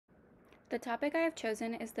The topic I have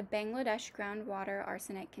chosen is the Bangladesh groundwater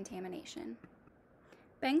arsenic contamination.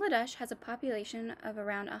 Bangladesh has a population of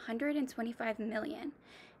around 125 million,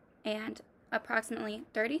 and approximately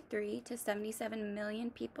 33 to 77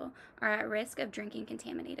 million people are at risk of drinking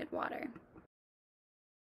contaminated water.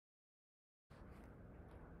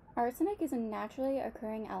 Arsenic is a naturally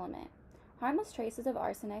occurring element. Harmless traces of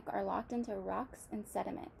arsenic are locked into rocks and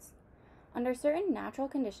sediments. Under certain natural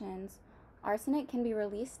conditions, arsenic can be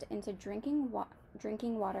released into drinking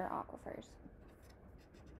water aquifers.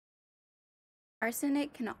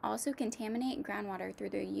 Arsenic can also contaminate groundwater through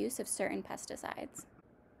the use of certain pesticides.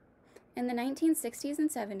 In the 1960s and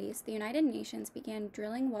 70s, the United Nations began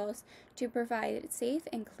drilling wells to provide safe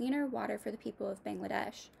and cleaner water for the people of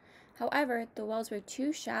Bangladesh. However, the wells were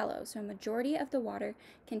too shallow, so a majority of the water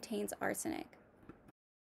contains arsenic.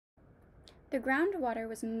 The groundwater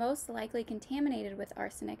was most likely contaminated with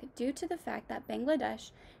arsenic due to the fact that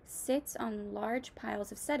Bangladesh sits on large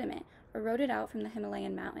piles of sediment eroded out from the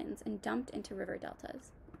Himalayan mountains and dumped into river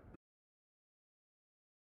deltas.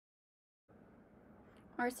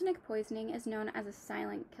 Arsenic poisoning is known as a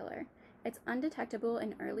silent killer. It's undetectable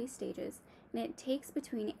in early stages, and it takes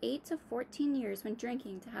between 8 to 14 years when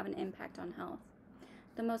drinking to have an impact on health.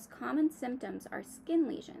 The most common symptoms are skin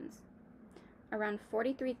lesions. Around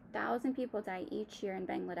 43,000 people die each year in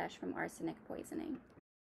Bangladesh from arsenic poisoning.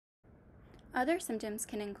 Other symptoms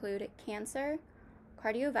can include cancer,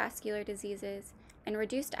 cardiovascular diseases, and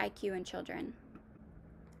reduced IQ in children.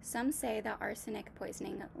 Some say that arsenic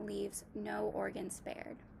poisoning leaves no organ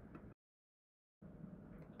spared.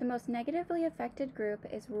 The most negatively affected group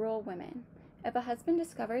is rural women. If a husband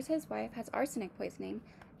discovers his wife has arsenic poisoning,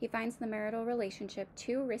 he finds the marital relationship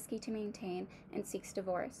too risky to maintain and seeks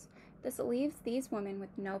divorce. This leaves these women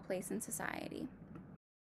with no place in society.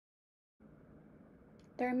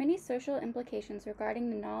 There are many social implications regarding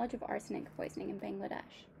the knowledge of arsenic poisoning in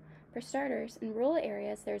Bangladesh. For starters, in rural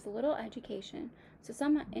areas there is little education, so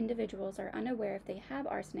some individuals are unaware if they have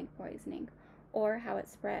arsenic poisoning or how it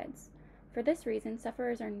spreads. For this reason,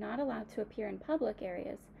 sufferers are not allowed to appear in public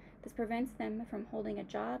areas. This prevents them from holding a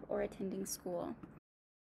job or attending school.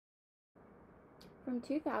 From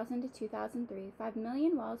 2000 to 2003, 5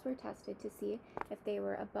 million wells were tested to see if they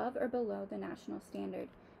were above or below the national standard,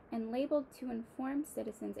 and labeled to inform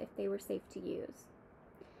citizens if they were safe to use.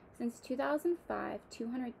 Since 2005,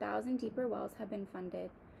 200,000 deeper wells have been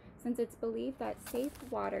funded, since it's believed that safe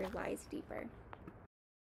water lies deeper.